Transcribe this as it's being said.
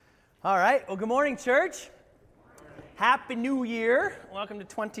All right. Well, good morning, church. Happy New Year. Welcome to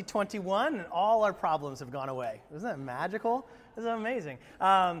 2021, and all our problems have gone away. Isn't that magical? This is amazing.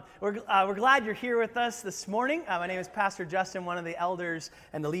 We're glad you're here with us this morning. My name is Pastor Justin, one of the elders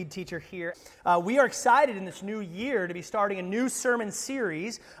and the lead teacher here. We are excited in this new year to be starting a new sermon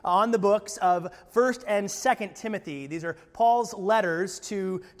series on the books of 1st and 2nd Timothy. These are Paul's letters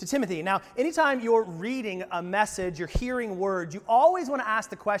to Timothy. Now, anytime you're reading a message, you're hearing words, you always want to ask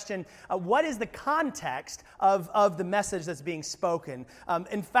the question, what is the context of the message that's being spoken?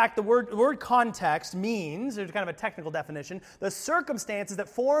 In fact, the word context means, there's kind of a technical definition, the circumstances that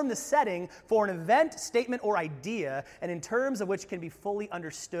form the setting for an event, statement, or idea, and in terms of which can be fully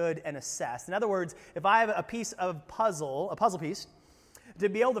understood and assessed. In other words, if I have a piece of puzzle piece, to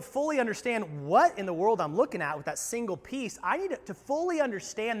be able to fully understand what in the world I'm looking at with that single piece, I need to fully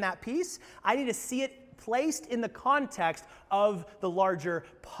understand that piece. I need to see it placed in the context of the larger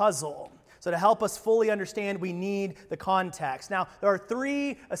puzzle. So to help us fully understand, we need the context. Now, there are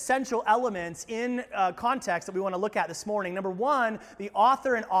three essential elements in context that we want to look at this morning. Number one, the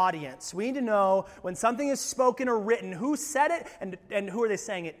author and audience. We need to know when something is spoken or written, who said it and who are they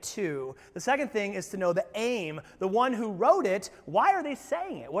saying it to. The second thing is to know the aim, the one who wrote it. Why are they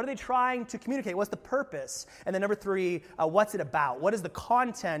saying it? What are they trying to communicate? What's the purpose? And then number three, what's it about? What is the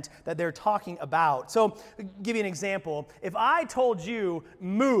content that they're talking about? So, I'll give you an example. If I told you,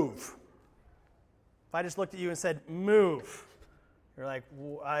 move, if I just looked at you and said, move, you're like,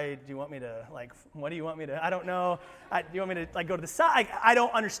 do you want me to, what do you want me to, I don't know. Do you want me to, go to the side? I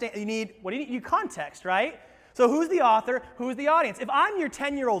don't understand. What do you need? You context, right? So who's the author? Who's the audience? If I'm your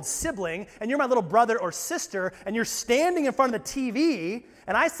 10-year-old sibling and you're my little brother or sister and you're standing in front of the TV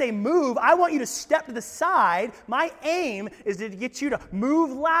and I say move, I want you to step to the side. My aim is to get you to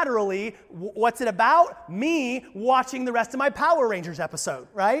move laterally. What's it about? Me watching the rest of my Power Rangers episode,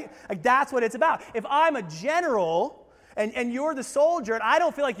 right? That's what it's about. If I'm a general and you're the soldier, and I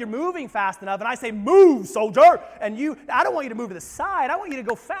don't feel like you're moving fast enough, and I say, move, soldier, and I don't want you to move to the side, I want you to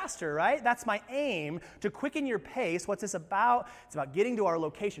go faster, right? That's my aim, to quicken your pace. What's this about? It's about getting to our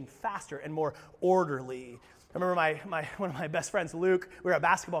location faster and more orderly. I remember one of my best friends, Luke, we were at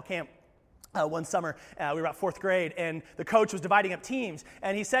basketball camp one summer. We were about 4th grade, and the coach was dividing up teams,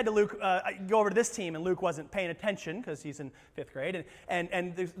 and he said to Luke, go over to this team, and Luke wasn't paying attention because he's in 5th grade,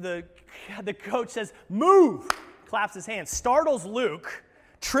 and the coach says, move, claps his hands, startles Luke,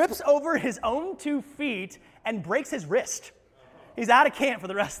 trips over his own 2 feet, and breaks his wrist. He's out of camp for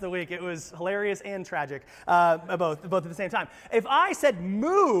the rest of the week. It was hilarious and tragic, both at the same time. If I said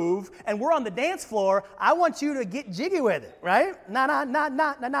move and we're on the dance floor, I want you to get jiggy with it, right? Nah.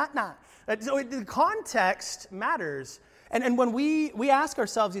 So the context matters. And when we ask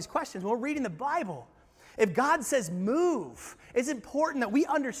ourselves these questions, when we're reading the Bible, if God says move, it's important that we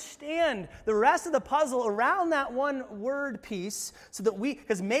understand the rest of the puzzle around that one word piece so that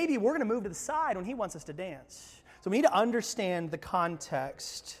because maybe we're going to move to the side when he wants us to dance. So we need to understand the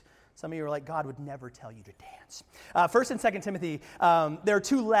context. Some of you are like, God would never tell you to dance. 1st and 2nd Timothy, there are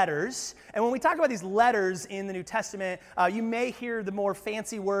 2 letters. And when we talk about these letters in the New Testament, you may hear the more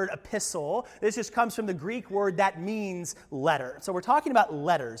fancy word epistle. This just comes from the Greek word that means letter. So we're talking about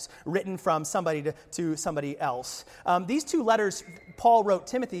letters written from somebody to somebody else. These 2 letters Paul wrote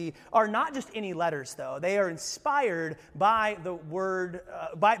Timothy are not just any letters, though. They are inspired by the word,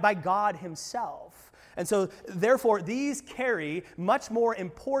 by God himself. And so, therefore, these carry much more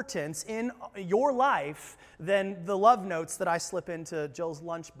importance in your life than the love notes that I slip into Jill's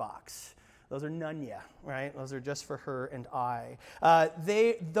lunchbox. Those are none yet, right? Those are just for her and I.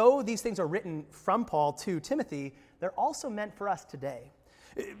 Though these things are written from Paul to Timothy, they're also meant for us today.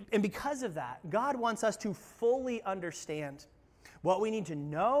 And because of that, God wants us to fully understand what we need to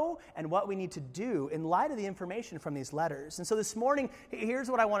know and what we need to do in light of the information from these letters. And so this morning, here's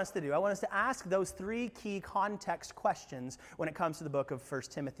what I want us to do. I want us to ask those 3 key context questions when it comes to the book of 1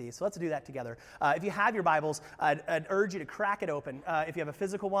 Timothy. So let's do that together. If you have your Bibles, I'd urge you to crack it open. If you have a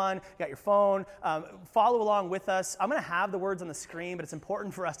physical one, you got your phone, follow along with us. I'm going to have the words on the screen, but it's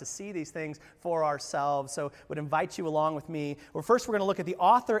important for us to see these things for ourselves. So I would invite you along with me. Well, first, we're going to look at the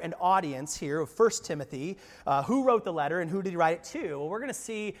author and audience here of 1 Timothy. Who wrote the letter and who did he write it to? Well, we're going to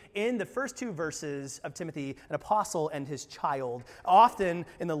see in the first 2 verses of Timothy an apostle and his child. Often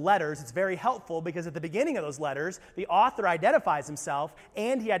in the letters, it's very helpful because at the beginning of those letters, the author identifies himself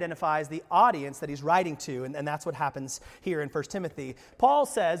and he identifies the audience that he's writing to, and that's what happens here in 1 Timothy. Paul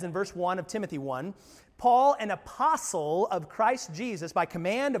says in verse 1 of Timothy 1, Paul, an apostle of Christ Jesus, by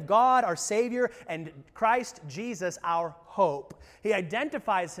command of God, our Savior, and Christ Jesus, our hope. He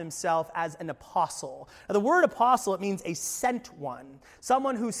identifies himself as an apostle. Now, the word apostle, it means a sent one,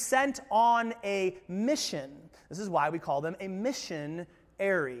 someone who's sent on a mission. This is why we call them a missionary.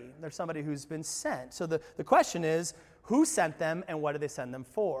 They're somebody who's been sent. So the question is, who sent them and what do they send them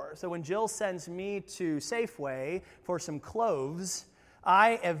for? So when Jill sends me to Safeway for some clothes,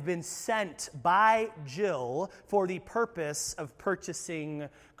 I have been sent by Jill for the purpose of purchasing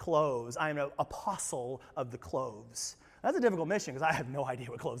clothes. I am an apostle of the clothes. That's a difficult mission because I have no idea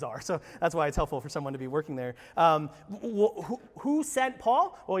what clothes are. So that's why it's helpful for someone to be working there. Who sent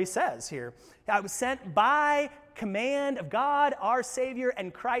Paul? Well, he says here, I was sent by command of God, our Savior,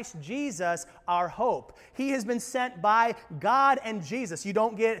 and Christ Jesus, our hope. He has been sent by God and Jesus. You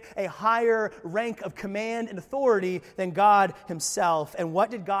don't get a higher rank of command and authority than God himself. And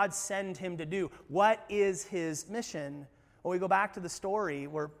what did God send him to do? What is his mission? Well, we go back to the story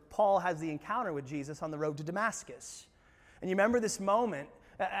where Paul has the encounter with Jesus on the road to Damascus. And you remember this moment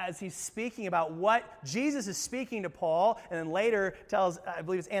as he's speaking about what Jesus is speaking to Paul, and then later tells, I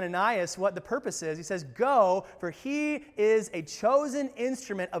believe it's Ananias, what the purpose is. He says, "Go, for he is a chosen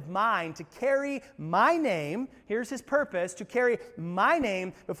instrument of mine to carry my name." Here's his purpose, to carry my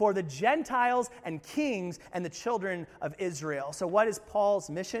name before the Gentiles and kings and the children of Israel. So what is Paul's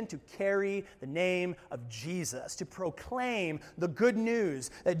mission? To carry the name of Jesus, to proclaim the good news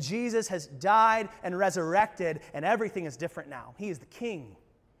that Jesus has died and resurrected, and everything is different now. He is the king.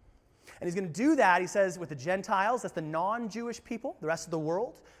 And he's going to do that, he says, with the Gentiles, that's the non-Jewish people, the rest of the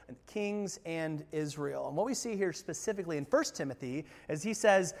world, and the kings and Israel. And what we see here specifically in 1 Timothy is he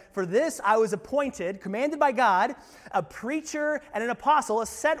says, "For this I was appointed, commanded by God, a preacher and an apostle, a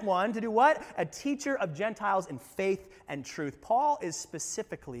sent one, to do what? A teacher of Gentiles in faith and truth." Paul is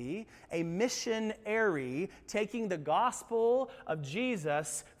specifically a missionary taking the gospel of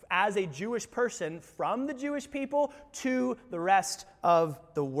Jesus as a Jewish person from the Jewish people to the rest of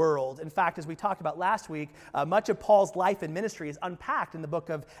the world. In fact, as we talked about last week, much of Paul's life and ministry is unpacked in the book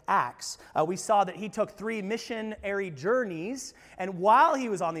of Acts. We saw that he took 3 missionary journeys, and while he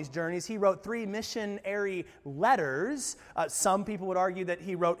was on these journeys, he wrote 3 missionary letters. Some people would argue that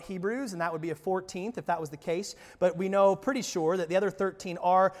he wrote Hebrews, and that would be a 14th if that was the case, but we know pretty sure that the other 13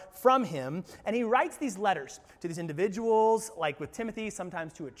 are from him, and he writes these letters to these individuals, like with Timothy,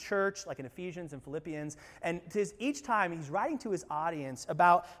 sometimes to a church, like in Ephesians and Philippians, and each time he's writing to his audience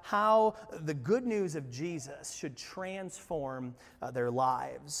about how the good news of Jesus should transform their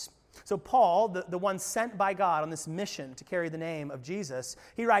lives. So Paul, the one sent by God on this mission to carry the name of Jesus,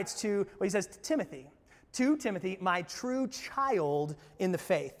 he writes to, he says to Timothy, my true child in the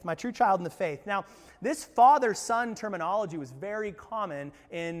faith. My true child in the faith. Now, this father-son terminology was very common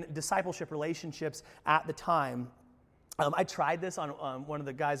in discipleship relationships at the time. I tried this on one of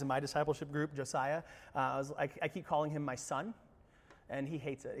the guys in my discipleship group, Josiah. I keep calling him my son, and he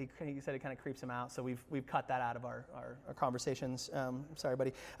hates it. He said it kind of creeps him out, so we've cut that out of our conversations. Sorry,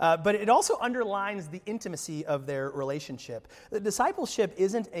 buddy. But it also underlines the intimacy of their relationship. The discipleship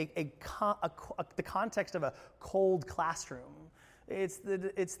isn't the context of a cold classroom. It's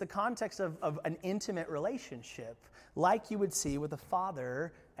the context of an intimate relationship, like you would see with a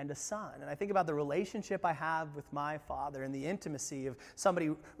father and a son. And I think about the relationship I have with my father and the intimacy of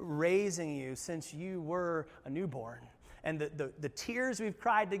somebody raising you since you were a newborn. And the tears we've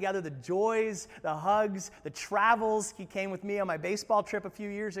cried together, the joys, the hugs, the travels. He came with me on my baseball trip a few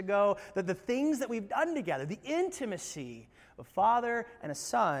years ago. The things that we've done together, the intimacy of father and a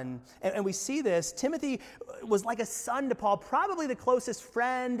son. And we see this. Timothy was like a son to Paul, probably the closest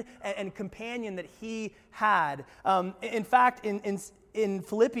friend and companion that he had. In fact, in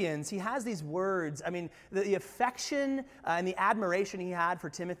Philippians, he has these words. I mean, the affection and the admiration he had for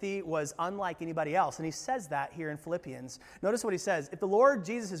Timothy was unlike anybody else. And he says that here in Philippians. Notice what he says. "If the Lord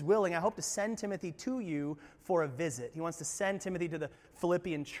Jesus is willing, I hope to send Timothy to you for a visit." He wants to send Timothy to the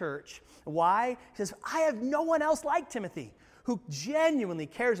Philippian church. Why? He says, "I have no one else like Timothy who genuinely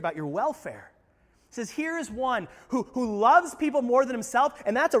cares about your welfare." He says, "Here is one who loves people more than himself,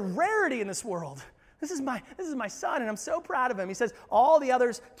 and that's a rarity in this world. This is my son, and I'm so proud of him." He says, "All the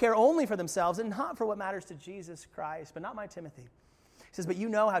others care only for themselves and not for what matters to Jesus Christ, but not my Timothy. He says, but you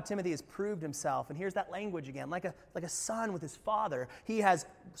know how Timothy has proved himself. And here's that language again, like a son with his father. He has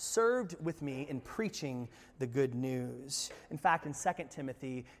served with me in preaching the good news. In fact, in 2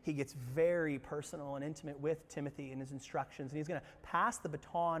 Timothy, he gets very personal and intimate with Timothy in his instructions. And he's going to pass the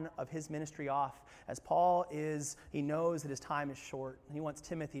baton of his ministry off as he knows that his time is short. And he wants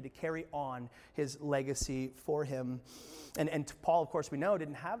Timothy to carry on his legacy for him. And Paul, of course, we know,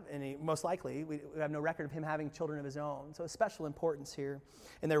 didn't have any, most likely, we have no record of him having children of his own. So a special importance here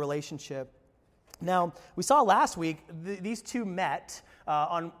in their relationship. Now, we saw last week these two met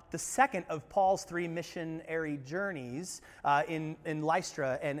on the second of Paul's 3 missionary journeys in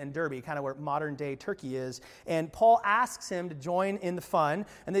Lystra and Derbe, kind of where modern-day Turkey is. And Paul asks him to join in the fun,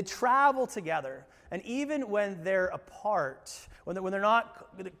 and they travel together. And even when they're apart, when they're not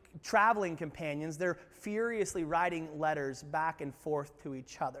traveling companions, they're furiously writing letters back and forth to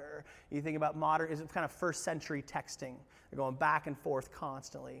each other. You think about it's kind of first century texting. They're going back and forth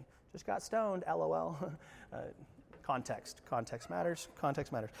constantly. Just got stoned, LOL. Context matters.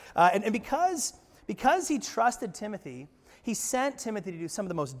 And because he trusted Timothy, he sent Timothy to do some of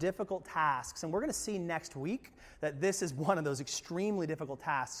the most difficult tasks. And we're going to see next week that this is one of those extremely difficult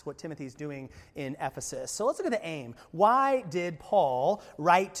tasks, what Timothy's doing in Ephesus. So let's look at the aim. Why did Paul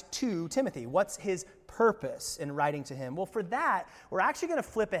write to Timothy? What's his purpose in writing to him? Well, for that, we're actually going to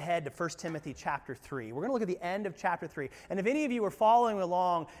flip ahead to 1 Timothy chapter 3. We're going to look at the end of chapter 3. And if any of you were following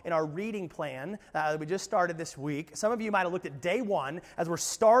along in our reading plan that we just started this week, some of you might have looked at day 1 as we're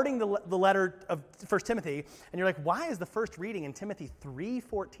starting the letter of 1 Timothy, and you're like, why is the first reading in Timothy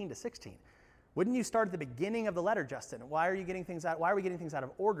 3:14-16? Wouldn't you start at the beginning of the letter, Justin? Why are we getting things out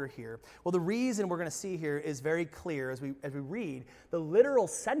of order here? Well, the reason we're going to see here is very clear as we read. The literal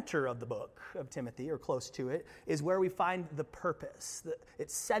center of the book of Timothy, or close to it, is where we find the purpose.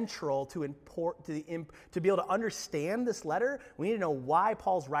 It's central to be able to understand this letter. We need to know why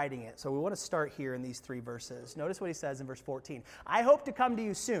Paul's writing it. So we want to start here in these 3 verses. Notice what he says in verse 14. I hope to come to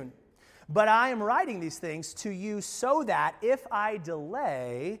you soon, but I am writing these things to you so that if I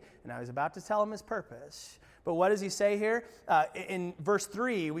delay, and I was about to tell him his purpose, but what does he say here? In verse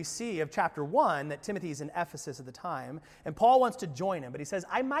 3, we see of chapter 1 that Timothy's in Ephesus at the time, and Paul wants to join him, but he says,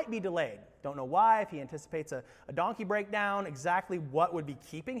 I might be delayed. Don't know why, if he anticipates a donkey breakdown, exactly what would be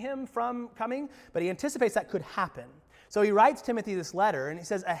keeping him from coming, but he anticipates that could happen. So he writes Timothy this letter, and he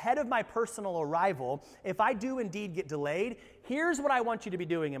says, ahead of my personal arrival, if I do indeed get delayed, here's what I want you to be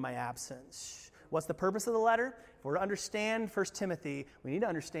doing in my absence. What's the purpose of the letter? If we're to understand 1 Timothy, we need to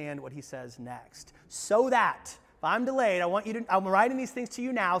understand what he says next. So that, if I'm delayed, I'm writing these things to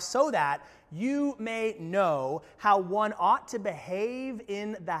you now so that you may know how one ought to behave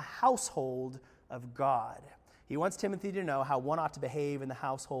in the household of God. He wants Timothy to know how one ought to behave in the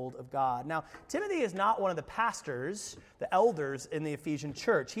household of God. Now, Timothy is not one of the pastors, the elders in the Ephesian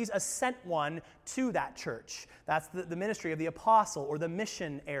church. He's a sent one to that church. That's the ministry of the apostle or the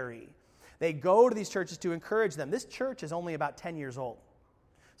missionary. They go to these churches to encourage them. This church is only about 10 years old.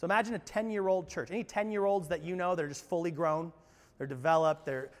 So imagine a 10-year-old church. Any 10-year-olds that you know that are just fully grown? They're developed,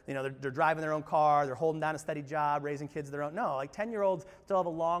 they're driving their own car, they're holding down a steady job, raising kids of their own. No, like 10-year-olds still have a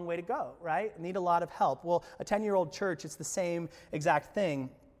long way to go, right? Need a lot of help. Well, a 10-year-old church, it's the same exact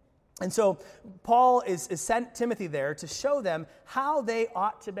thing. And so Paul is sent Timothy there to show them how they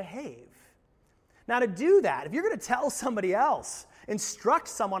ought to behave. Now, to do that, if you're going to tell somebody else, instruct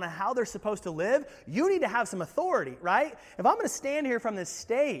someone on how they're supposed to live, you need to have some authority, right? If I'm going to stand here from this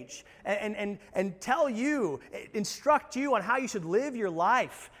stage and tell you, instruct you on how you should live your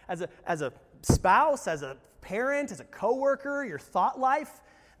life as a spouse, as a parent, as a coworker, your thought life,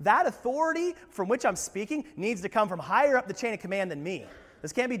 that authority from which I'm speaking needs to come from higher up the chain of command than me.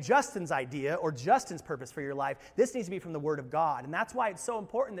 This can't be Justin's idea or Justin's purpose for your life. This needs to be from the Word of God. And that's why it's so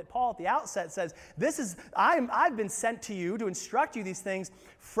important that Paul at the outset says, I've been sent to you to instruct you these things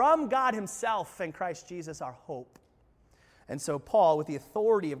from God himself and Christ Jesus, our hope. And so Paul, with the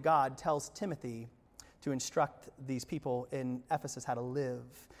authority of God, tells Timothy to instruct these people in Ephesus how to live.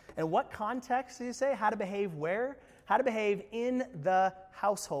 And what context did he say? How to behave where? How to behave in the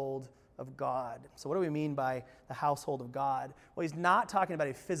household of God. So what do we mean by the household of God? Well, he's not talking about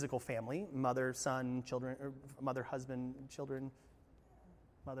a physical family, mother, son, children, or mother, husband, children,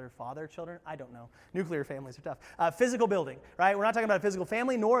 mother, father, children. I don't know. Nuclear families are tough. Physical building, right? We're not talking about a physical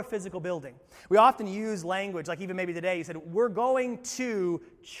family nor a physical building. We often use language, like even maybe today, he said, we're going to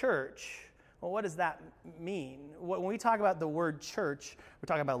church. Well, what does that mean? When we talk about the word church, we're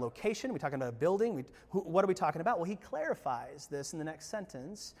talking about a location, we're talking about a building. What are we talking about? Well, he clarifies this in the next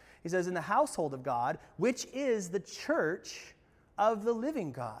sentence. He says, in the household of God, which is the church of the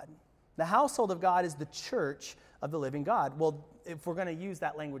living God. The household of God is the church of the living God. Well, if we're going to use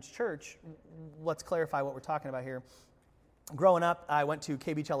that language church, let's clarify what we're talking about here. Growing up, I went to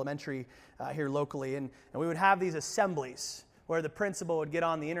K Beach Elementary here locally, and we would have these assemblies where the principal would get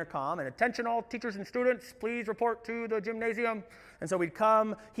on the intercom and, attention all teachers and students, please report to the gymnasium. And so we'd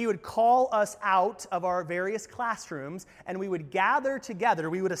come, he would call us out of our various classrooms, and we would gather together,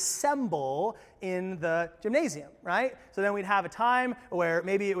 we would assemble in the gymnasium, right? So then we'd have a time where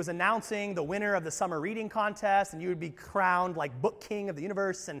maybe it was announcing the winner of the summer reading contest, and you would be crowned like book king of the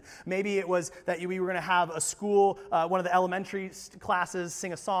universe, and maybe it was that we were going to have a school, one of the elementary classes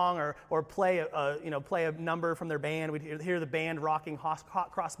sing a song or play a number from their band. We'd hear the band rocking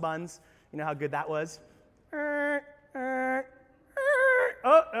hot cross buns. You know how good that was?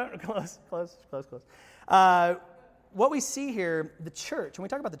 Close. What we see here, the church, when we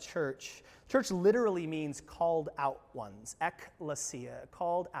talk about the church literally means called out ones, ekklesia,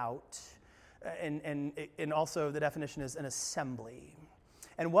 called out, and also the definition is an assembly.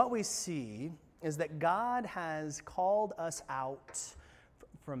 And what we see is that God has called us out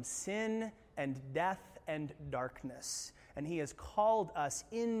from sin and death and darkness. And he has called us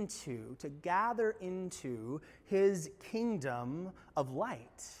to gather into his kingdom of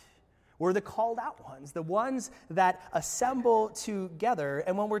light. We're the called out ones, the ones that assemble together.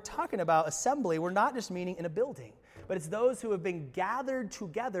 And when we're talking about assembly, we're not just meaning in a building, but it's those who have been gathered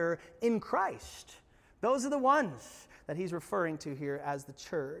together in Christ. Those are the ones that he's referring to here as the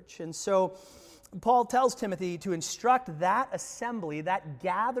church. And so Paul tells Timothy to instruct that assembly, that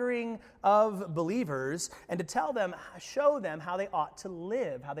gathering of believers, and to show them how they ought to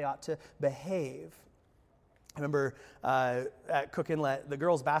live, how they ought to behave. I remember at Cook Inlet, the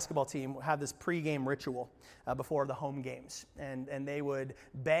girls' basketball team had this pregame ritual before the home games. And they would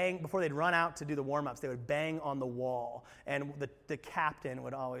bang, before they'd run out to do the warm-ups, they would bang on the wall. And the captain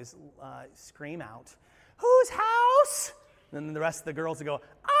would always scream out, "Whose house?" And then the rest of the girls would go,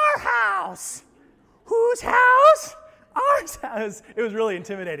 "Our house." "Whose house?" "Ours house." It was really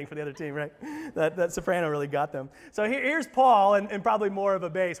intimidating for the other team, right? That soprano really got them. So here's Paul, and probably more of a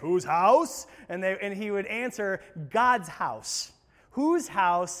bass. "Whose house?" And he would answer, "God's house." Whose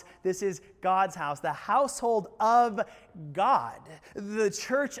house? This is God's house, the household of God, the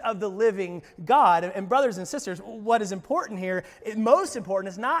church of the living God. And brothers and sisters, what is important here, most important,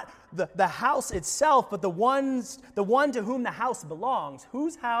 is not the house itself, but the one to whom the house belongs.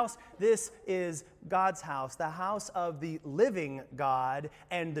 Whose house? This is God's house, the house of the living God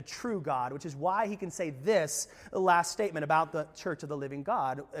and the true God, which is why he can say this last statement about the church of the living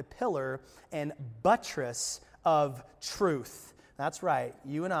God, a pillar and buttress of truth. That's right,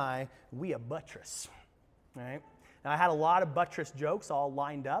 you and I, we a buttress, right? Now, I had a lot of buttress jokes all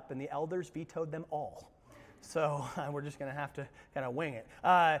lined up, and the elders vetoed them all. So we're just going to have to kind of wing it.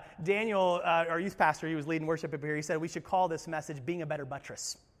 Daniel, our youth pastor, he was leading worship up here. He said we should call this message "Being a Better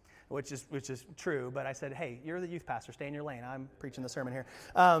Buttress," which is true. But I said, hey, you're the youth pastor. Stay in your lane. I'm preaching the sermon here.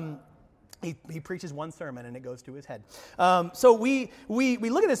 He preaches one sermon and it goes to his head. So we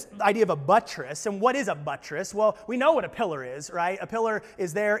look at this idea of a buttress. And what is a buttress? Well, we know what a pillar is, right? A pillar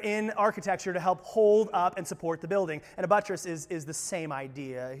is there in architecture to help hold up and support the building. And a buttress is the same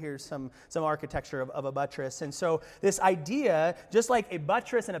idea. Here's some architecture of a buttress. And so this idea, just like a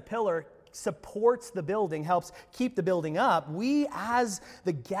buttress and a pillar supports the building, helps keep the building up, we as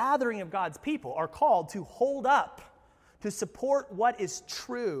the gathering of God's people are called to hold up, to support what is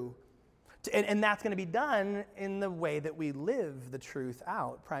true. And that's going to be done in the way that we live the truth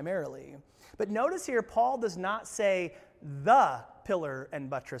out, primarily. But notice here, Paul does not say the pillar and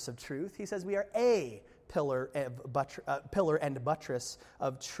buttress of truth. He says we are a pillar and buttress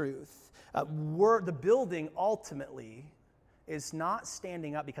of truth. The building ultimately is not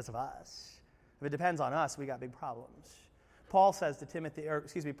standing up because of us. If it depends on us, we got big problems. Paul says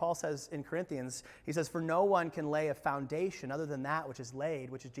in Corinthians, he says, "For no one can lay a foundation other than that which is laid,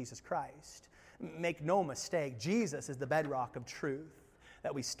 which is Jesus Christ." Make no mistake, Jesus is the bedrock of truth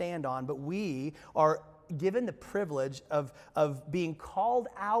that we stand on, but we are given the privilege of being called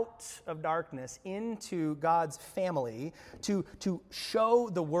out of darkness into God's family to show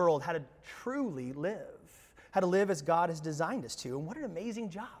the world how to truly live, how to live as God has designed us to. And what an amazing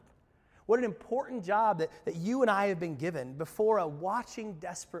job. What an important job that you and I have been given before a watching,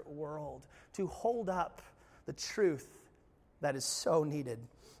 desperate world to hold up the truth that is so needed.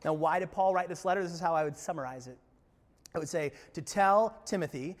 Now, why did Paul write this letter? This is how I would summarize it. I would say to tell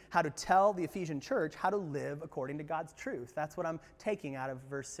Timothy how to tell the Ephesian church how to live according to God's truth. That's what I'm taking out of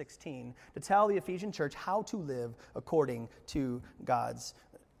verse 16. To tell the Ephesian church how to live according to God's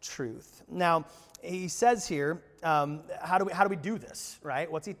truth. Now, he says here, how do we do this, right?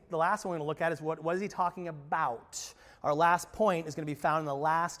 The last one we're going to look at is what is he talking about? Our last point is going to be found in the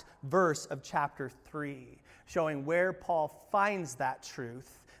last verse of chapter 3, showing where Paul finds that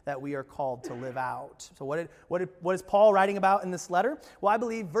truth that we are called to live out. So what is Paul writing about in this letter? Well, I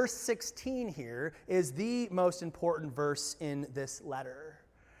believe verse 16 here is the most important verse in this letter.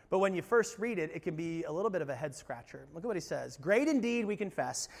 But when you first read it, it can be a little bit of a head scratcher. Look at what he says. Great indeed, we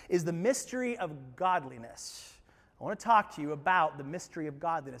confess, is the mystery of godliness. I want to talk to you about the mystery of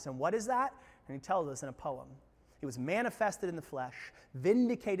godliness. And what is that? And he tells us in a poem. It was manifested in the flesh,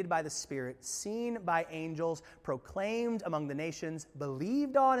 vindicated by the Spirit, seen by angels, proclaimed among the nations,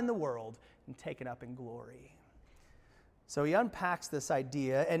 believed on in the world, and taken up in glory. So he unpacks this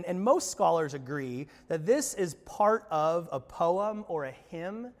idea, and most scholars agree that this is part of a poem or a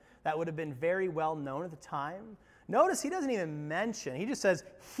hymn that would have been very well known at the time. Notice he doesn't even mention, he just says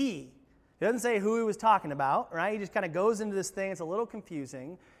he. He doesn't say who he was talking about, right? He just kind of goes into this thing. It's a little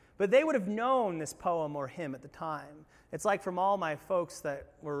confusing. But they would have known this poem or hymn at the time. It's like from all my folks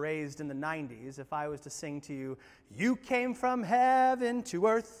that were raised in the 90s, if I was to sing to you, you came from heaven to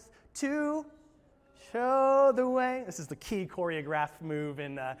earth to show the way. This is the key choreographed move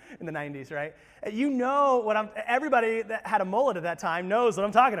in the 90s, right? You know everybody that had a mullet at that time knows what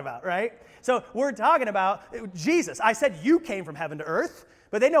I'm talking about, right? So we're talking about Jesus. I said you came from heaven to earth.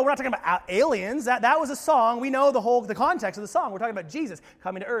 But they know we're not talking about aliens. That was a song. We know the context of the song. We're talking about Jesus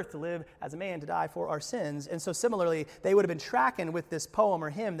coming to earth to live as a man to die for our sins. And so similarly, they would have been tracking with this poem or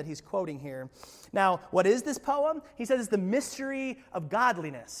hymn that he's quoting here. Now, what is this poem? He says it's the mystery of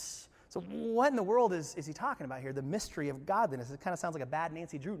godliness. So what in the world is he talking about here? The mystery of godliness. It kind of sounds like a bad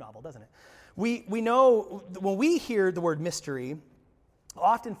Nancy Drew novel, doesn't it? We know when we hear the word mystery,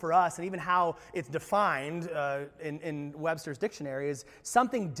 often for us, and even how it's defined in Webster's dictionary, is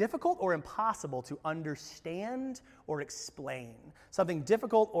something difficult or impossible to understand or explain. Something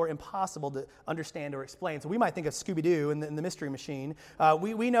difficult or impossible to understand or explain. So we might think of Scooby-Doo in the Mystery Machine.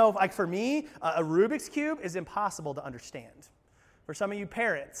 We know, like for me, a Rubik's Cube is impossible to understand. For some of you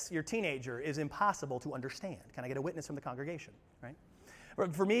parents, your teenager is impossible to understand. Can I get a witness from the congregation, right?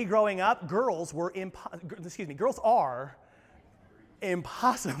 For me, growing up, girls are impossible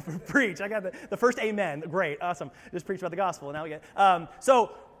to preach. I got the first amen. Great, awesome. Just preached about the gospel, and now we get.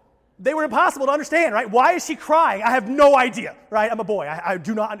 So they were impossible to understand, right? Why is she crying? I have no idea, right? I'm a boy. I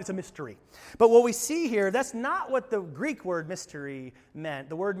do not. It's a mystery. But what we see here, that's not what the Greek word mystery meant.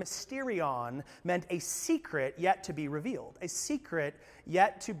 The word mysterion meant a secret yet to be revealed. A secret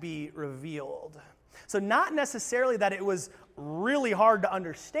yet to be revealed. So not necessarily that it was really hard to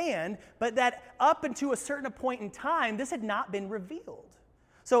understand, but that up until a certain point in time, this had not been revealed.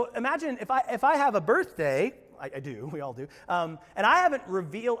 So imagine if I have a birthday, I do, we all do, and I haven't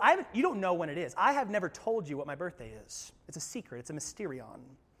revealed, you don't know when it is. I have never told you what my birthday is. It's a secret. It's a mysterion.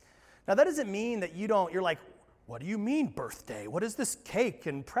 Now that doesn't mean that you're like, what do you mean birthday? What is this cake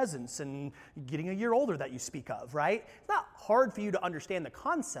and presents and getting a year older that you speak of, right? It's not hard for you to understand the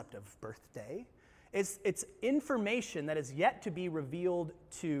concept of birthday. It's information that is yet to be revealed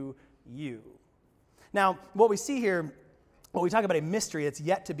to you. Now, what we see here, when we talk about a mystery that's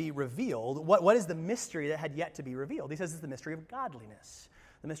yet to be revealed, what is the mystery that had yet to be revealed? He says it's the mystery of godliness.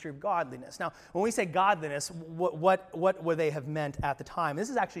 The mystery of godliness. Now, when we say godliness, what would they have meant at the time? This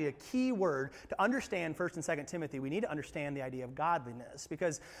is actually a key word to understand 1 and 2 Timothy. We need to understand the idea of godliness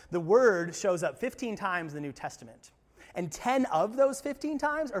because the word shows up 15 times in the New Testament. And 10 of those 15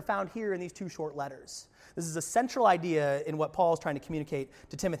 times are found here in these two short letters. This is a central idea in what Paul is trying to communicate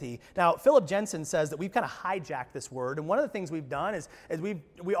to Timothy. Now, Philip Jensen says that we've kind of hijacked this word, and one of the things we've done is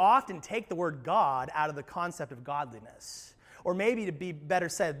we often take the word God out of the concept of godliness. Or maybe to be better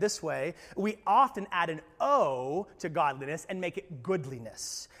said this way, we often add an O to godliness and make it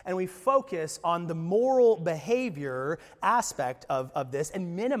goodliness. And we focus on the moral behavior aspect of this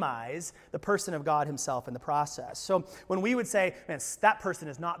and minimize the person of God himself in the process. So when we would say, man, that person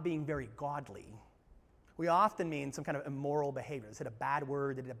is not being very godly, we often mean some kind of immoral behavior. They said a bad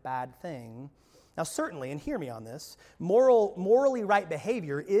word, they did a bad thing. Now certainly, and hear me on this, morally right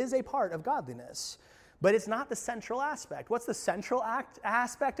behavior is a part of godliness. But it's not the central aspect. What's the central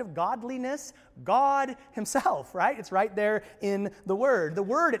aspect of godliness? God himself, right? It's right there in the word. The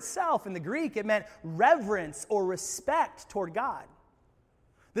word itself in the Greek, it meant reverence or respect toward God.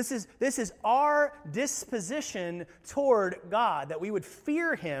 This is our disposition toward God, that we would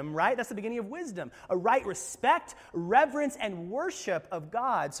fear him, right? That's the beginning of wisdom. A right respect, reverence, and worship of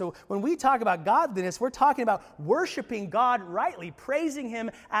God. So when we talk about godliness, we're talking about worshiping God rightly, praising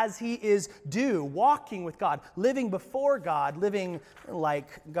him as he is due, walking with God, living before God, living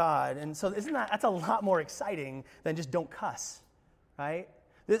like God. And so that's a lot more exciting than just don't cuss, right?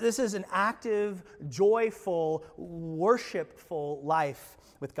 This is an active, joyful, worshipful life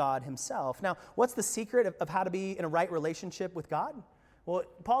with God himself. Now, what's the secret of how to be in a right relationship with God? Well,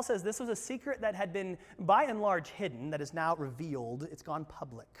 Paul says this was a secret that had been, by and large, hidden, that is now revealed. It's gone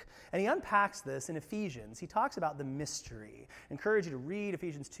public. And he unpacks this in Ephesians. He talks about the mystery. I encourage you to read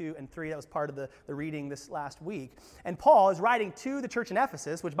Ephesians 2 and 3. That was part of the reading this last week. And Paul is writing to the church in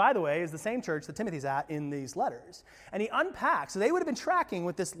Ephesus, which, by the way, is the same church that Timothy's at in these letters. And he unpacks. So they would have been tracking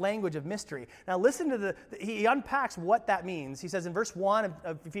with this language of mystery. Now listen to he unpacks what that means. He says in verse 1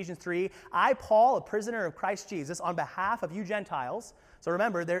 of Ephesians 3, I, Paul, a prisoner of Christ Jesus, on behalf of you Gentiles. So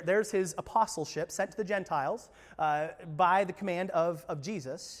remember, there's his apostleship sent to the Gentiles by the command of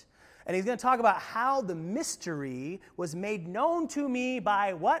Jesus. And he's going to talk about how the mystery was made known to me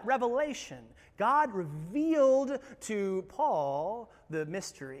by what? Revelation. God revealed to Paul the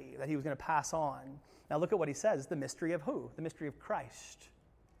mystery that he was going to pass on. Now look at what he says. The mystery of who? The mystery of Christ.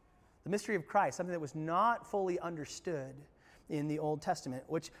 The mystery of Christ, something that was not fully understood in the Old Testament,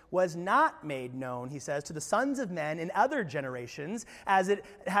 which was not made known, he says, to the sons of men in other generations, as it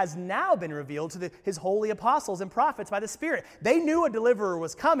has now been revealed to his holy apostles and prophets by the Spirit. They knew a deliverer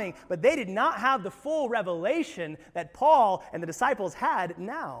was coming, but they did not have the full revelation that Paul and the disciples had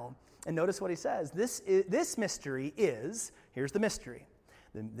now. And notice what he says. This mystery is, here's the mystery.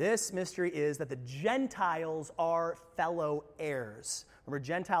 This mystery is that the Gentiles are fellow heirs. Remember,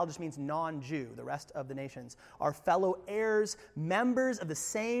 Gentile just means non-Jew, the rest of the nations. Are fellow heirs, members of the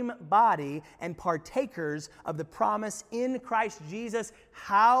same body, and partakers of the promise in Christ Jesus.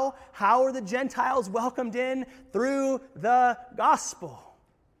 How are the Gentiles welcomed in? Through the gospel.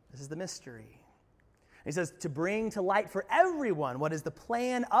 This is the mystery. He says, to bring to light for everyone what is the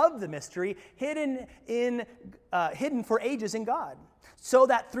plan of the mystery hidden for ages in God, so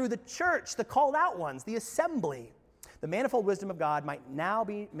that through the church, the called out ones, the assembly, the manifold wisdom of God might now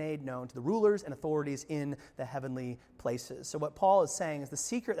be made known to the rulers and authorities in the heavenly places. So what Paul is saying is the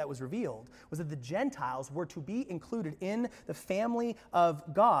secret that was revealed was that the Gentiles were to be included in the family of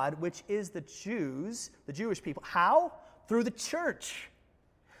God, which is the Jews, the Jewish people. How? Through the church.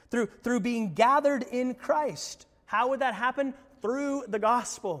 Through being gathered in Christ. How would that happen? Through the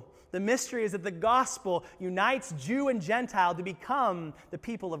gospel. The mystery is that the gospel unites Jew and Gentile to become the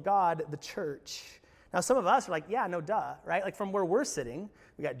people of God, the church. Now, some of us are like, yeah, no duh, right? Like from where we're sitting,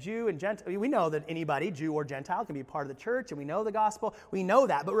 we got Jew and Gentile. We know that anybody, Jew or Gentile, can be a part of the church, and we know the gospel. We know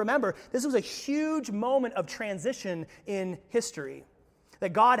that. But remember, this was a huge moment of transition in history.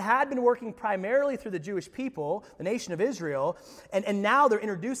 That God had been working primarily through the Jewish people, the nation of Israel, and now they're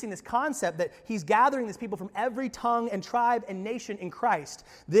introducing this concept that he's gathering these people from every tongue and tribe and nation in Christ.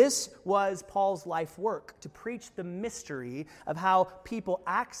 This was Paul's life work, to preach the mystery of how people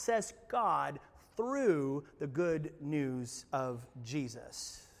access God through the good news of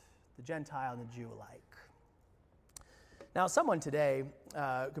Jesus, the Gentile and the Jew alike. Now, someone today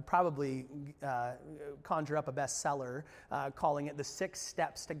could probably conjure up a bestseller calling it The 6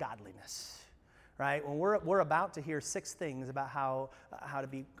 Steps to Godliness, right? When we're about to hear 6 things about how to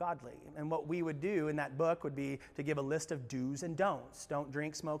be godly. And what we would do in that book would be to give a list of do's and don'ts. Don't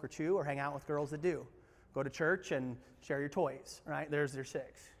drink, smoke, or chew, or hang out with girls that do. Go to church and share your toys, right? There's their 6.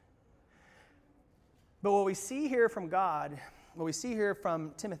 But what we see here from God, what we see here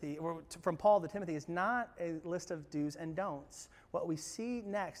from Timothy, or from Paul to Timothy, is not a list of do's and don'ts. What we see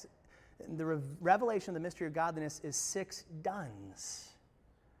next, the revelation of the mystery of godliness, is 6 dones.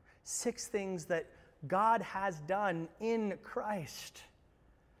 6 things that God has done in Christ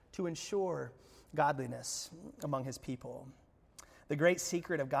to ensure godliness among his people. The great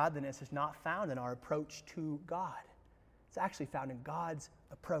secret of godliness is not found in our approach to God. It's actually found in God's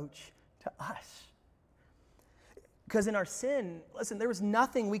approach to us. Because in our sin, listen, there was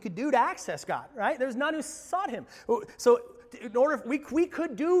nothing we could do to access God, right? There's none who sought him. So in order, we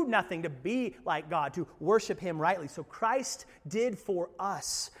could do nothing to be like God, to worship him rightly. So Christ did for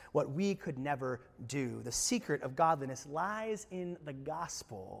us what we could never do. The secret of godliness lies in the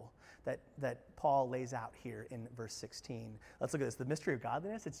gospel that Paul lays out here in verse 16. Let's look at this. The mystery of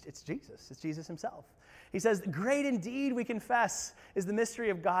godliness, it's Jesus. It's Jesus himself. He says, great indeed, we confess, is the mystery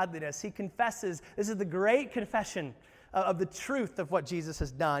of godliness. He confesses. This is the great confession of the truth of what Jesus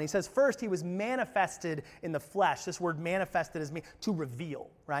has done. He says, first, he was manifested in the flesh. This word manifested is to reveal,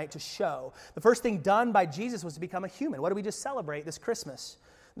 right? To show. The first thing done by Jesus was to become a human. What do we just celebrate this Christmas?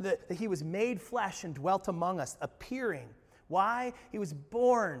 That he was made flesh and dwelt among us, appearing. Why? He was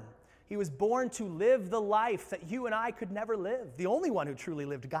born. He was born to live the life that you and I could never live. The only one who truly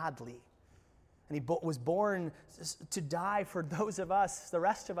lived godly. And he was born to die for those of us, the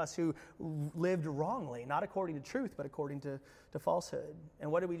rest of us who lived wrongly, not according to truth, but according to falsehood.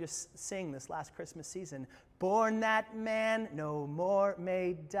 And what did we just sing this last Christmas season? Born that man no more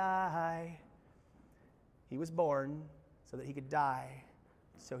may die. He was born so that he could die,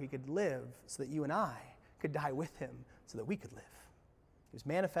 so he could live, so that you and I could die with him, so that we could live. He was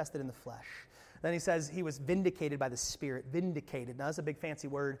manifested in the flesh. Then he says he was vindicated by the Spirit. Vindicated. Now, that's a big fancy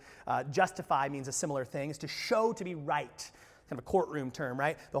word. Justify means a similar thing. It's to show to be right. Kind of a courtroom term,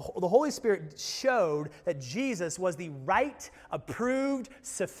 right? The Holy Spirit showed that Jesus was the right, approved,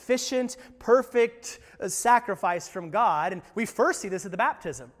 sufficient, perfect sacrifice from God. And we first see this at the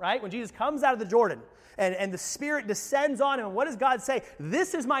baptism, right? When Jesus comes out of the Jordan and the Spirit descends on him. And what does God say?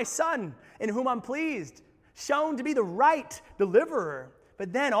 This is my Son in whom I'm pleased. Shown to be the right deliverer.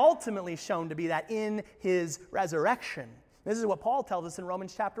 But then ultimately shown to be that in his resurrection. This is what Paul tells us in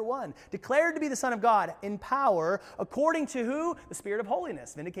Romans chapter 1. Declared to be the Son of God in power, according to who? The Spirit of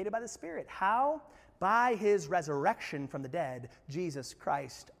holiness, vindicated by the Spirit. How? By his resurrection from the dead, Jesus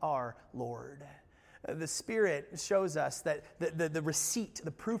Christ our Lord. The Spirit shows us that the receipt, the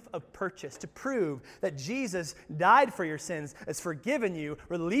proof of purchase, to prove that Jesus died for your sins, has forgiven you,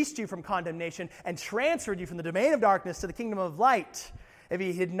 released you from condemnation, and transferred you from the domain of darkness to the kingdom of light. If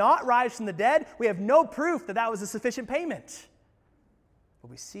he did not rise from the dead, we have no proof that that was a sufficient payment.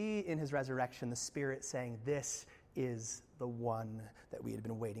 But we see in his resurrection the Spirit saying, this is the one that we had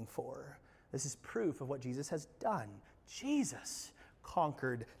been waiting for. This is proof of what Jesus has done. Jesus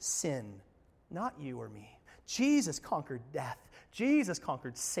conquered sin, not you or me. Jesus conquered death. Jesus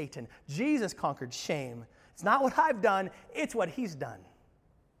conquered Satan. Jesus conquered shame. It's not what I've done, it's what he's done.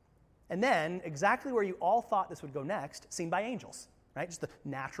 And then, exactly where you all thought this would go next, seen by angels. Right? Just the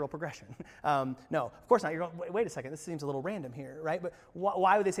natural progression. No, of course not. You're going, wait a second, this seems a little random here, right? But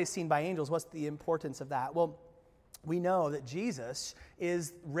why would they say seen by angels? What's the importance of that? Well, we know that Jesus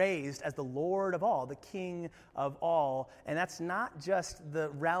is raised as the Lord of all, the King of all, and that's not just the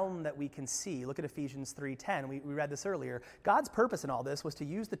realm that we can see. Look at Ephesians 3:10. We read this earlier. God's purpose in all this was to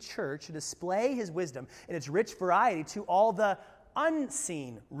use the church to display his wisdom in its rich variety to all the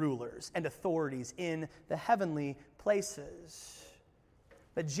unseen rulers and authorities in the heavenly places.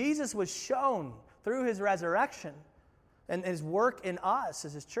 That Jesus was shown through his resurrection and his work in us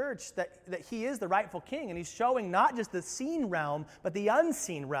as his church that he is the rightful king. And he's showing not just the seen realm, but the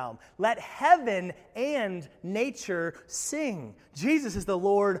unseen realm. Let heaven and nature sing. Jesus is the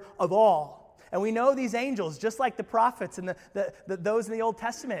Lord of all. And we know these angels, just like the prophets and those in the Old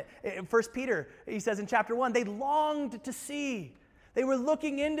Testament. In 1 Peter, he says in chapter 1, they longed to see. They were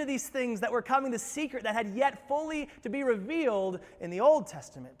looking into these things that were coming, the secret that had yet fully to be revealed in the Old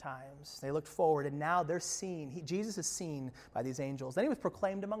Testament times. They looked forward, and now they're seen. Jesus is seen by these angels. Then he was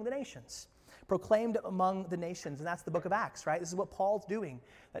proclaimed among the nations. Proclaimed among the nations, and that's the book of Acts, right? This is what Paul's doing.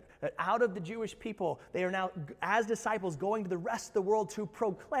 That out of the Jewish people, they are now, as disciples, going to the rest of the world to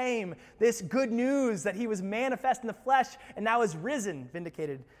proclaim this good news that he was manifest in the flesh and now is risen,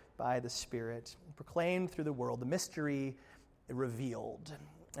 vindicated by the Spirit. Proclaimed through the world, the mystery revealed,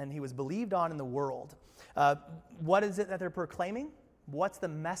 and he was believed on in the world. What is it that they're proclaiming? What's the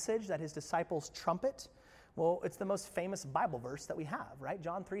message that his disciples trumpet? Well, it's the most famous Bible verse that we have, right?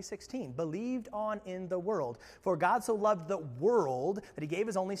 John 3:16, believed on in the world. For God so loved the world that he gave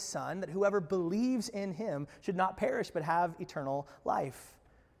his only Son, that whoever believes in him should not perish but have eternal life.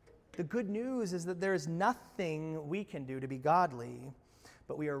 The good news is that there is nothing we can do to be godly,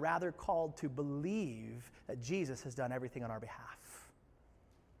 but we are rather called to believe that Jesus has done everything on our behalf.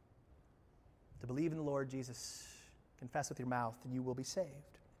 To believe in the Lord Jesus, confess with your mouth, and you will be saved.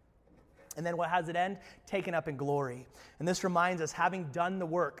 And then how does it end? Taken up in glory. And this reminds us, having done the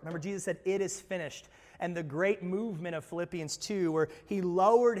work. Remember, Jesus said, it is finished. And the great movement of Philippians 2, where he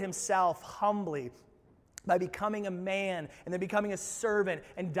lowered himself humbly by becoming a man and then becoming a servant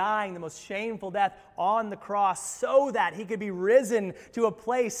and dying the most shameful death on the cross so that he could be risen to a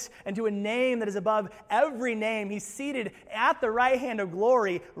place and to a name that is above every name. He's seated at the right hand of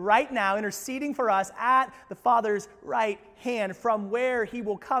glory right now, interceding for us at the Father's right hand, from where he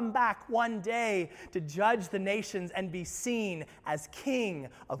will come back one day to judge the nations and be seen as King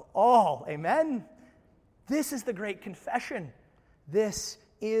of all. Amen? This is the great confession. This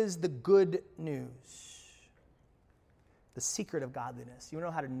is the good news. The secret of godliness. You want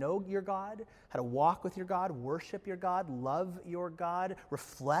to know how to know your God, how to walk with your God, worship your God, love your God,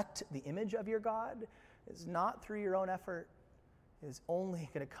 reflect the image of your God? It's not through your own effort. It is only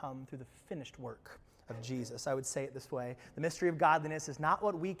going to come through the finished work of Jesus. I would say it this way. The mystery of godliness is not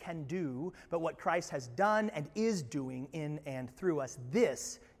what we can do, but what Christ has done and is doing in and through us.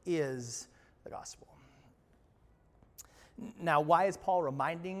 This is the gospel. Now, why is Paul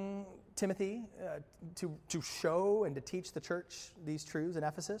reminding Timothy to show and to teach the church these truths in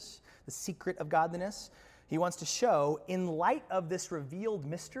Ephesus? The secret of godliness. He wants to show, in light of this revealed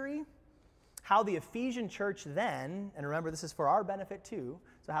mystery, how the Ephesian church then, and remember this is for our benefit too,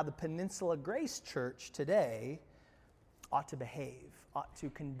 so how the Peninsula Grace church today ought to behave, ought to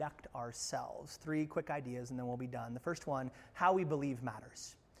conduct ourselves. 3 quick ideas and then we'll be done. The first one, how we believe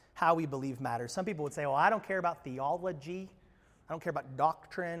matters. How we believe matters. Some people would say, well, I don't care about theology. I don't care about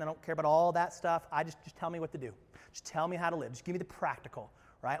doctrine. I don't care about all that stuff. Just tell me what to do. Just tell me how to live. Just give me the practical,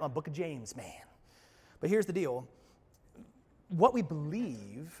 right? I'm a Book of James man. But here's the deal. What we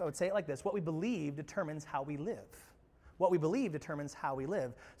believe, I would say it like this, what we believe determines how we live. What we believe determines how we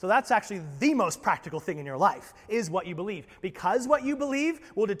live. So that's actually the most practical thing in your life, is what you believe. Because what you believe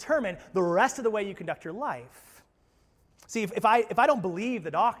will determine the rest of the way you conduct your life. See, if I don't believe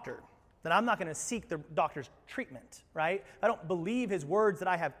the doctor, then I'm not going to seek the doctor's treatment, right? If I don't believe his words that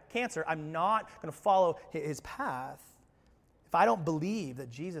I have cancer, I'm not going to follow his path. If I don't believe that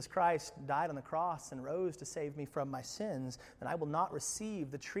Jesus Christ died on the cross and rose to save me from my sins, then I will not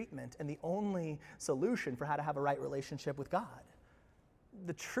receive the treatment and the only solution for how to have a right relationship with God.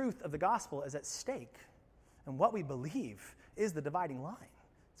 The truth of the gospel is at stake, and what we believe is the dividing line.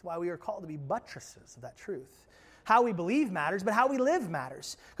 That's why we are called to be buttresses of that truth. How we believe matters, but how we live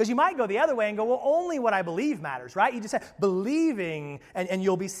matters. Because you might go the other way and go, well, only what I believe matters, right? You just said believing and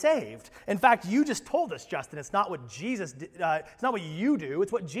you'll be saved. In fact, you just told us, Justin, it's not what Jesus did, it's not what you do,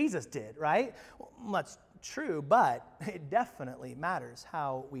 it's what Jesus did, right? Well, that's true, but it definitely matters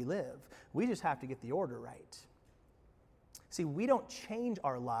how we live. We just have to get the order right. See, we don't change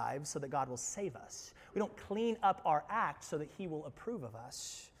our lives so that God will save us. We don't clean up our act so that he will approve of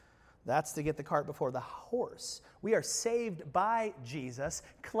us. That's to get the cart before the horse. We are saved by Jesus,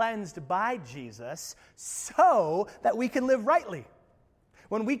 cleansed by Jesus, so that we can live rightly.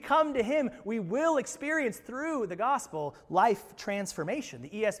 When we come to him, we will experience through the gospel life transformation. The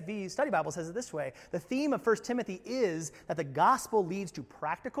ESV Study Bible says it this way. The theme of 1 Timothy is that the gospel leads to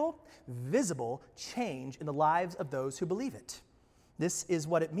practical, visible change in the lives of those who believe it. This is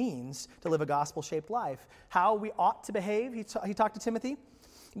what it means to live a gospel-shaped life. How we ought to behave, he talked to Timothy,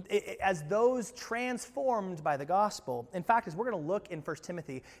 as those transformed by the gospel. In fact, as we're going to look in 1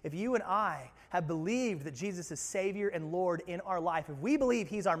 Timothy, if you and I have believed that Jesus is Savior and Lord in our life, if we believe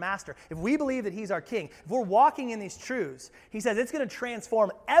he's our master, if we believe that he's our king, if we're walking in these truths, he says it's going to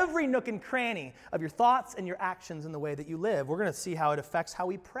transform every nook and cranny of your thoughts and your actions in the way that you live. We're going to see how it affects how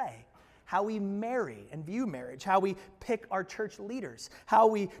we pray, how we marry and view marriage, how we pick our church leaders, how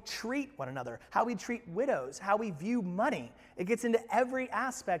we treat one another, how we treat widows, how we view money. It gets into every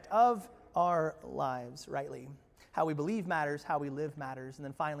aspect of our lives rightly. How we believe matters, how we live matters, and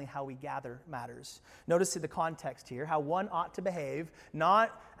then finally how we gather matters. Notice the context here, how one ought to behave,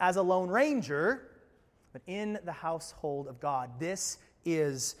 not as a lone ranger, but in the household of God. This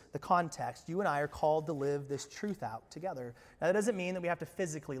is the context. You and I are called to live this truth out together. Now, that doesn't mean that we have to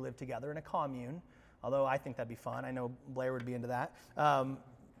physically live together in a commune, although I think that'd be fun. I know Blair would be into that.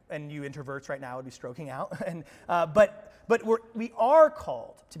 And you introverts right now would be stroking out. But we are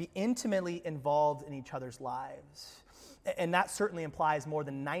called to be intimately involved in each other's lives. And that certainly implies more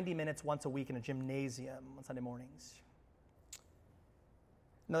than 90 minutes once a week in a gymnasium on Sunday mornings.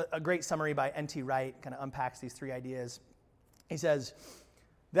 Now, a great summary by N.T. Wright kind of unpacks these 3 ideas. He says,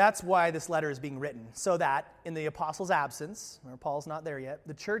 that's why this letter is being written, so that in the apostles' absence, or Paul's not there yet,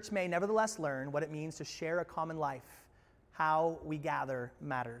 the church may nevertheless learn what it means to share a common life. How we gather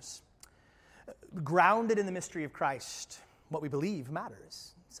matters. Grounded in the mystery of Christ, what we believe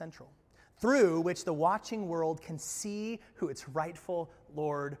matters, central. Through which the watching world can see who its rightful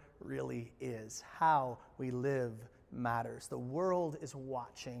Lord really is. How we live matters. The world is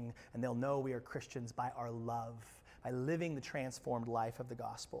watching, and they'll know we are Christians by our love, by living the transformed life of the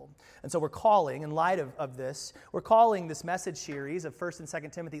gospel. And so we're calling, in light of this, we're calling this message series of 1 and 2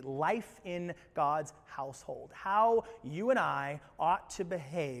 Timothy, Life in God's Household. How you and I ought to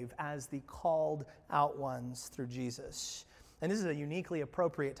behave as the called out ones through Jesus. And this is a uniquely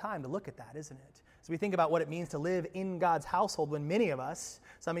appropriate time to look at that, isn't it? So we think about what it means to live in God's household when many of us,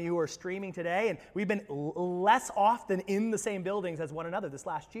 some of you are streaming today, and we've been less often in the same buildings as one another this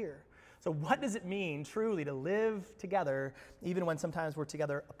last year. So what does it mean truly to live together, even when sometimes we're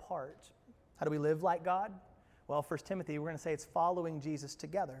together apart? How do we live like God? Well, 1 Timothy, we're going to say it's following Jesus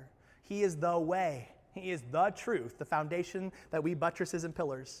together. He is the way. He is the truth, the foundation that we buttresses and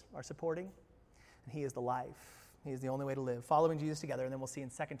pillars are supporting. And he is the life. He is the only way to live, following Jesus together. And then we'll see in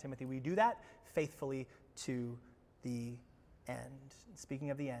 2 Timothy, we do that faithfully to the end. Speaking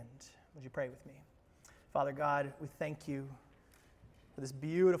of the end, would you pray with me? Father God, we thank you for this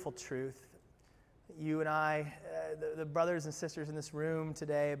beautiful truth. You and I, the brothers and sisters in this room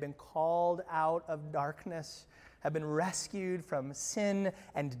today, have been called out of darkness, have been rescued from sin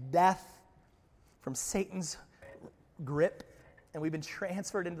and death, from Satan's grip, and we've been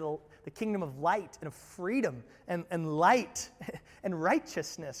transferred into the kingdom of light and of freedom and light and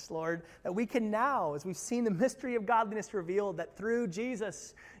righteousness, Lord, that we can now, as we've seen the mystery of godliness revealed, that through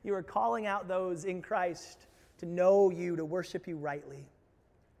Jesus, you are calling out those in Christ to know you, to worship you rightly.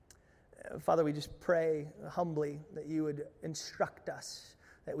 Father, we just pray humbly that you would instruct us,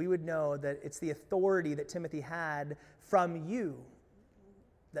 that we would know that it's the authority that Timothy had from you,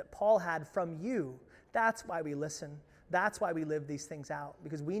 that Paul had from you. That's why we listen. That's why we live these things out,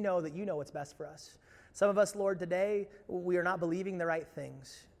 because we know that you know what's best for us. Some of us, Lord, today, we are not believing the right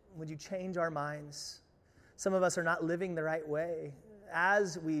things. Would you change our minds? Some of us are not living the right way.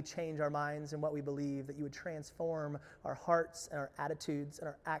 As we change our minds and what we believe, that you would transform our hearts and our attitudes and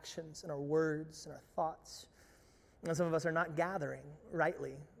our actions and our words and our thoughts. And some of us are not gathering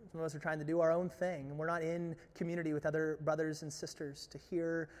rightly. Some of us are trying to do our own thing, and we're not in community with other brothers and sisters to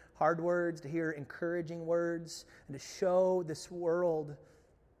hear hard words, to hear encouraging words, and to show this world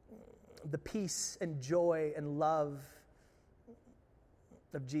the peace and joy and love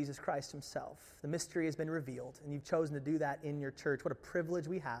of Jesus Christ himself. The mystery has been revealed, and you've chosen to do that in your church. What a privilege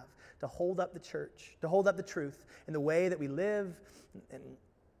we have to hold up the church, to hold up the truth in the way that we live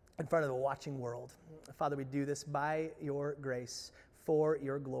in front of the watching world. Father, we do this by your grace, for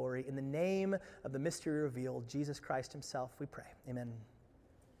your glory. In the name of the mystery revealed, Jesus Christ himself, we pray. Amen.